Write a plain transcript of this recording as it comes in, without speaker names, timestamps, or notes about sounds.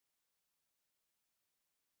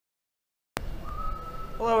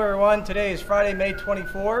Hello everyone, today is Friday, May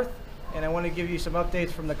 24th, and I want to give you some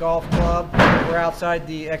updates from the golf club. We're outside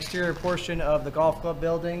the exterior portion of the golf club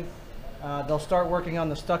building. They'll start working on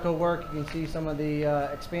the stucco work. You can see some of the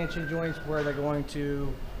expansion joints where they're going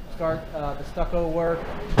to start the stucco work.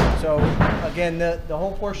 So again, the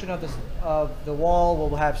whole portion of the wall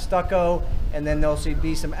will have stucco, and then there'll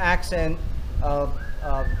be some accent of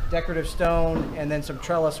decorative stone and then some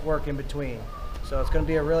trellis work in between. So it's going to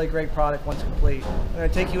be a really great product once complete. I'm going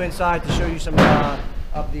to take you inside to show you some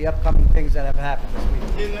of the upcoming things that have happened this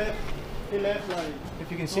week.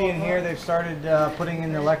 If you can see in here, they've started putting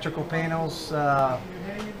in the electrical panels. They're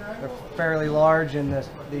fairly large, and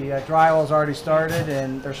the drywall's already started,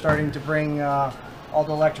 and they're starting to bring all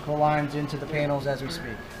the electrical lines into the panels as we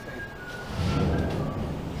speak.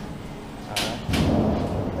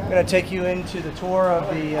 I'm going to take you into the tour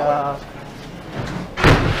of the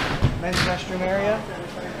men's restroom area.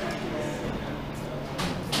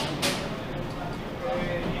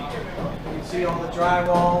 You can see all the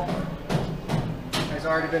drywall has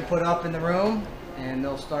already been put up in the room, and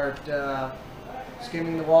they'll start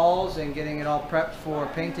skimming the walls and getting it all prepped for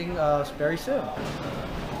painting very soon.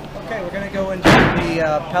 Okay, we're going to go into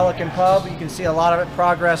the Pelican Pub. You can see a lot of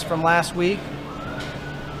progress from last week.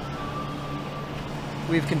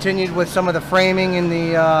 We've continued with some of the framing in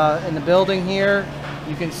the building here.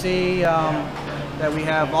 You can see that we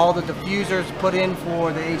have all the diffusers put in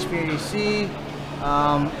for the HVAC.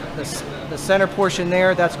 The center portion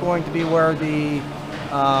there, that's going to be where the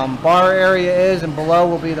bar area is, and below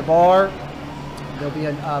will be the bar. There'll be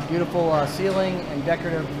a beautiful ceiling and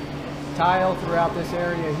decorative tile throughout this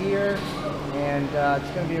area here, and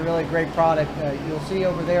it's going to be a really great product. You'll see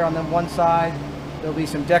over there on the one side, there'll be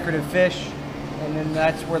some decorative fish, and then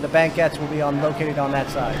that's where the banquettes will be located on that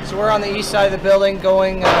side. So we're on the east side of the building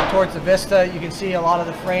going towards the vista. You can see a lot of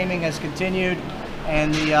the framing has continued,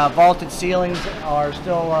 and the vaulted ceilings are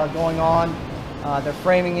still going on. They're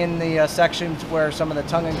framing in the sections where some of the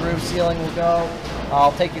tongue and groove ceiling will go.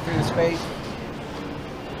 I'll take you through the space.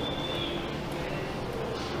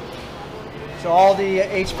 So all the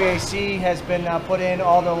HVAC has been put in,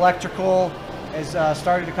 all the electrical has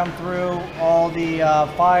started to come through, all the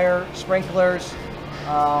fire sprinklers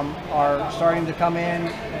are starting to come in,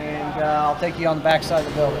 and I'll take you on the back side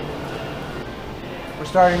of the building. We're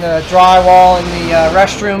starting the drywall in the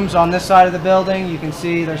restrooms on this side of the building. You can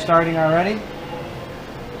see they're starting already.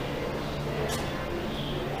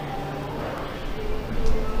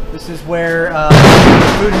 This is where the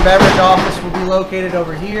food and beverage office will be located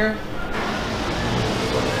over here.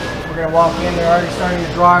 We're going to walk in. They're already starting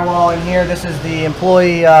to drywall in here. This is the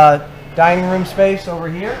employee dining room space over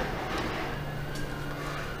here.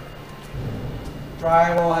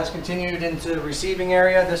 Drywall has continued into the receiving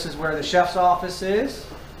area. This is where the chef's office is.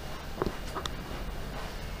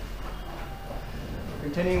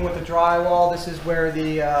 Continuing with the drywall, this is where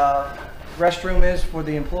the restroom is for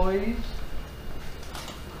the employees.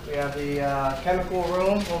 We have the chemical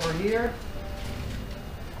room over here.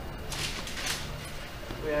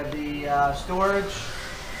 We have the storage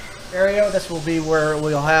area. This will be where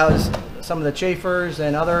we'll house some of the chafers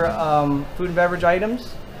and other food and beverage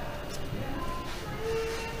items.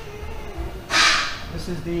 This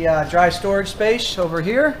is the dry storage space over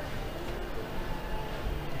here.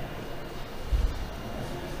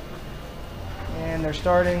 And they're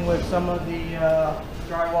starting with some of the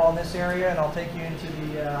drywall in this area, and I'll take you into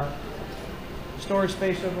the storage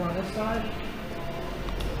space over on this side.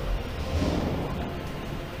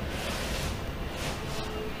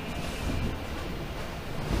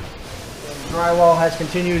 Drywall has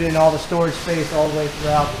continued in all the storage space all the way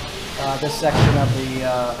throughout this section of the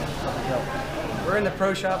building. We're in the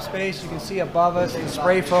pro shop space. You can see above us the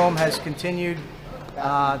spray foam has continued.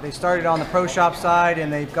 They started on the pro shop side,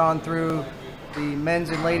 and they've gone through the men's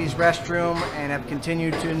and ladies restroom and have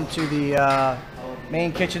continued into the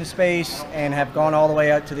main kitchen space and have gone all the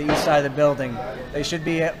way out to the east side of the building. They should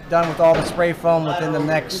be done with all the spray foam within the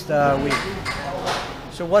next week.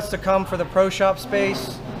 So what's to come for the pro shop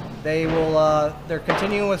space? They're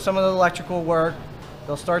continuing with some of the electrical work.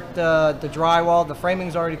 They'll start the drywall. The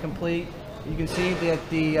framing's already complete. You can see that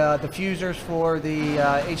the diffusers for the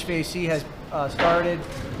HVAC has started,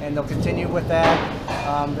 and they'll continue with that.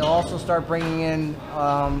 They'll also start bringing in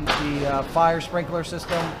the fire sprinkler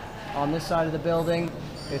system on this side of the building.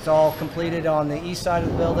 It's all completed on the east side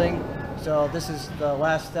of the building. So this is the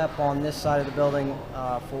last step on this side of the building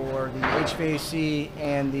for the HVAC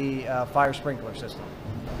and the fire sprinkler system.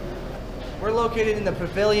 We're located in the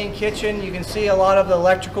pavilion kitchen. You can see a lot of the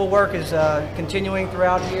electrical work is continuing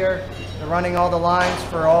throughout here. They're running all the lines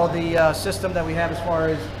for all the system that we have as far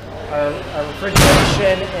as our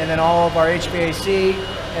refrigeration, and then all of our HVAC,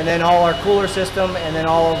 and then all our cooler system, and then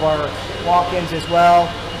all of our walk-ins as well.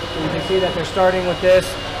 So you can see that they're starting with this.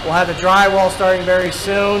 We'll have the drywall starting very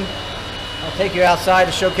soon. I'll take you outside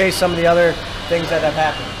to showcase some of the other things that have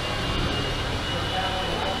happened.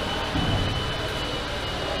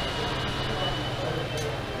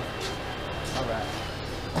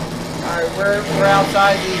 All right, we're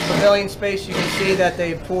outside the pavilion space. You can see that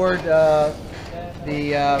they poured the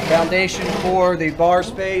foundation for the bar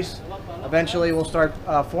space. Eventually we'll start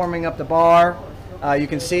forming up the bar. You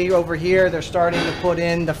can see over here they're starting to put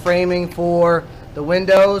in the framing for the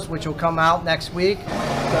windows, which will come out next week.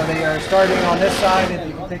 So they are starting on this side, and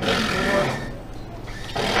you can take this door.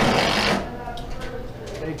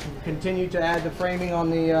 They continue to add the framing on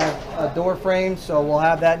the door frame, so we'll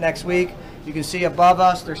have that next week. You can see above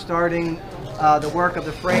us they're starting the work of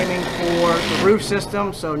the framing for the roof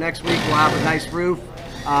system. So next week we'll have a nice roof.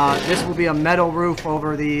 This will be a metal roof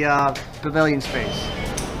over the pavilion space.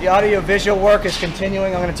 The audio-visual work is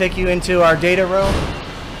continuing. I'm going to take you into our data room.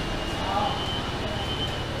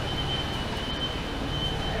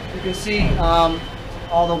 You can see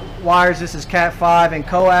all the wires. This is Cat 5 and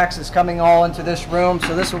coax is coming all into this room.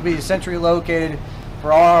 So this will be centrally located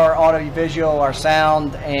for all our audio-visual, our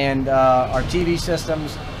sound, and our TV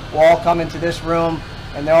systems. Will all come into this room,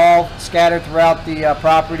 and they're all scattered throughout the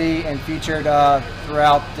property and featured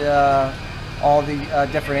throughout all the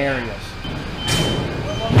different areas.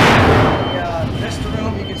 This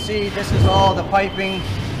room, you can see this is all the piping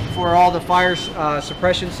for all the fire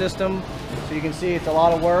suppression system. So you can see it's a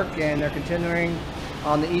lot of work, and they're continuing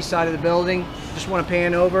on the east side of the building. Just want to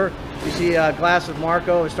pan over. You see Glass of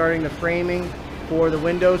Marco is starting the framing for the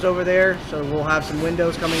windows over there. So we'll have some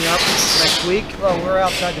windows coming up next week. Well, we're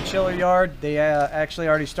outside the chiller yard. They actually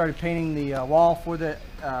already started painting the wall for the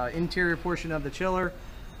interior portion of the chiller.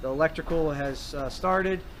 The electrical has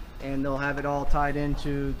started, and they'll have it all tied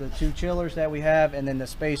into the 2 chillers that we have, and then the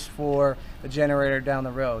space for the generator down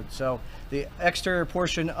the road. So the exterior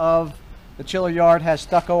portion of the chiller yard has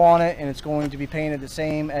stucco on it, and it's going to be painted the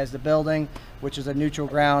same as the building, which is a neutral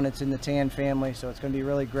ground. It's in the tan family, so it's going to be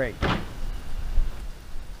really great.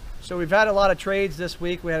 So we've had a lot of trades this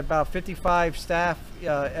week. We had about 55 staff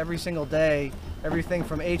every single day, everything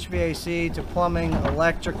from HVAC to plumbing,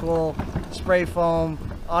 electrical, spray foam,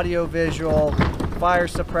 audio visual, fire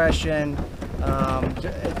suppression.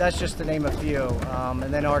 That's just to name a few.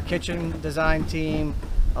 And then our kitchen design team,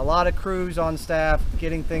 a lot of crews on staff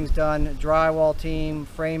getting things done, drywall team,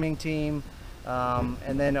 framing team,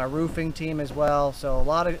 and then our roofing team as well. So a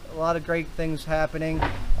lot of great things happening.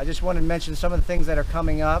 I just wanted to mention some of the things that are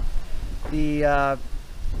coming up. The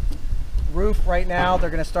roof right now, they're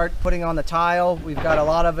going to start putting on the tile. We've got a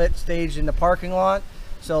lot of it staged in the parking lot,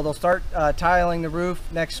 so they'll start tiling the roof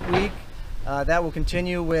next week. That will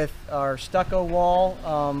continue with our stucco wall,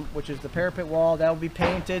 which is the parapet wall. That will be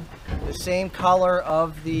painted the same color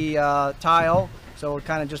of the tile, so it'll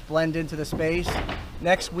kind of just blend into the space.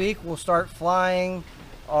 Next week we'll start flying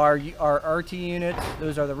our RT units.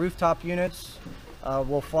 Those are the rooftop units.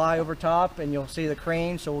 We'll fly over top, and you'll see the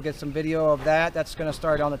crane, so we'll get some video of that. That's going to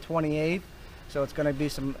start on the 28th, so it's going to be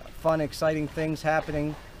some fun, exciting things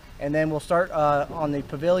happening. And then we'll start on the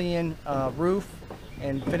pavilion roof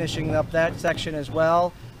and finishing up that section as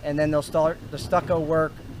well. And then they'll start the stucco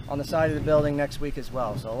work on the side of the building next week as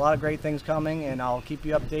well. So a lot of great things coming, and I'll keep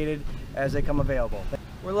you updated as they come available.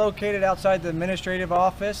 We're located outside the administrative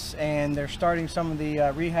office, and they're starting some of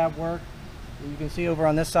the rehab work. You can see over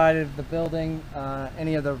on this side of the building,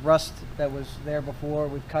 any of the rust that was there before,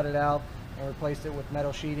 we've cut it out and replaced it with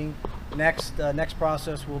metal sheeting. Next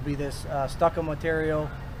process will be this stucco material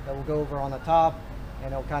that will go over on the top,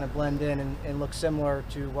 and it'll kind of blend in and look similar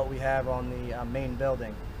to what we have on the main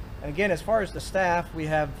building. And again, as far as the staff, we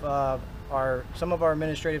have some of our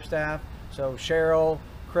administrative staff. So Cheryl,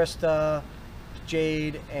 Krista,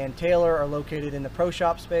 Jade, and Taylor are located in the pro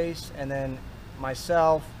shop space, and then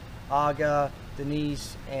myself, Aga,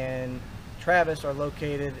 Denise, and Travis are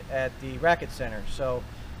located at the Racket Center. So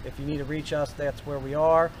if you need to reach us, that's where we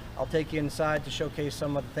are. I'll take you inside to showcase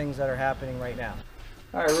some of the things that are happening right now.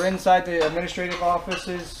 All right, we're inside the administrative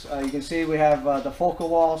offices. You can see we have the focal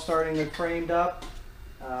wall starting to be framed up.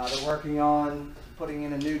 They're working on putting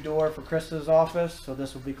in a new door for Krista's office, so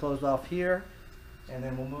this will be closed off here. And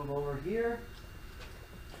then we'll move over here.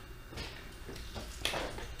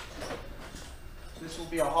 This will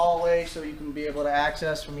be a hallway, so you can be able to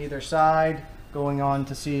access from either side, going on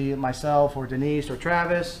to see myself or Denise or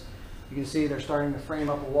Travis. You can see they're starting to frame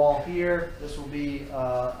up a wall here. This will be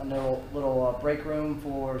a little break room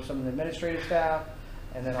for some of the administrative staff,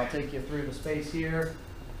 and then I'll take you through the space here.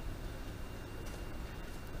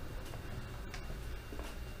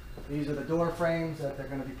 These are the door frames that they're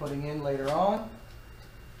going to be putting in later on.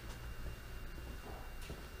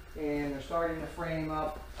 And they're starting to frame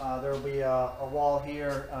up. There will be a wall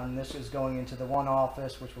here, and this is going into the one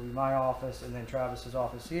office, which will be my office, and then Travis's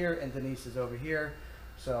office here, and Denise is over here.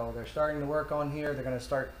 So they're starting to work on here. They're going to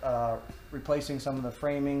start replacing some of the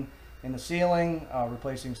framing in the ceiling,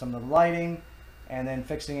 replacing some of the lighting, and then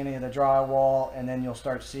fixing any of the drywall, and then you'll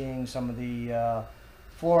start seeing some of the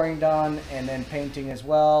flooring done, and then painting as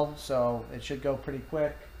well. So it should go pretty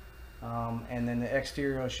quick. And then the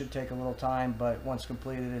exterior should take a little time, but once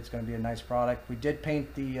completed, it's going to be a nice product. We did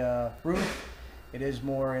paint the roof. It is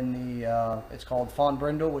more in the, it's called Fawn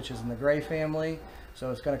Brindle, which is in the gray family.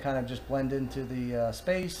 So it's going to kind of just blend into the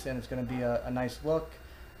space, and it's going to be a nice look.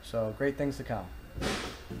 So great things to come.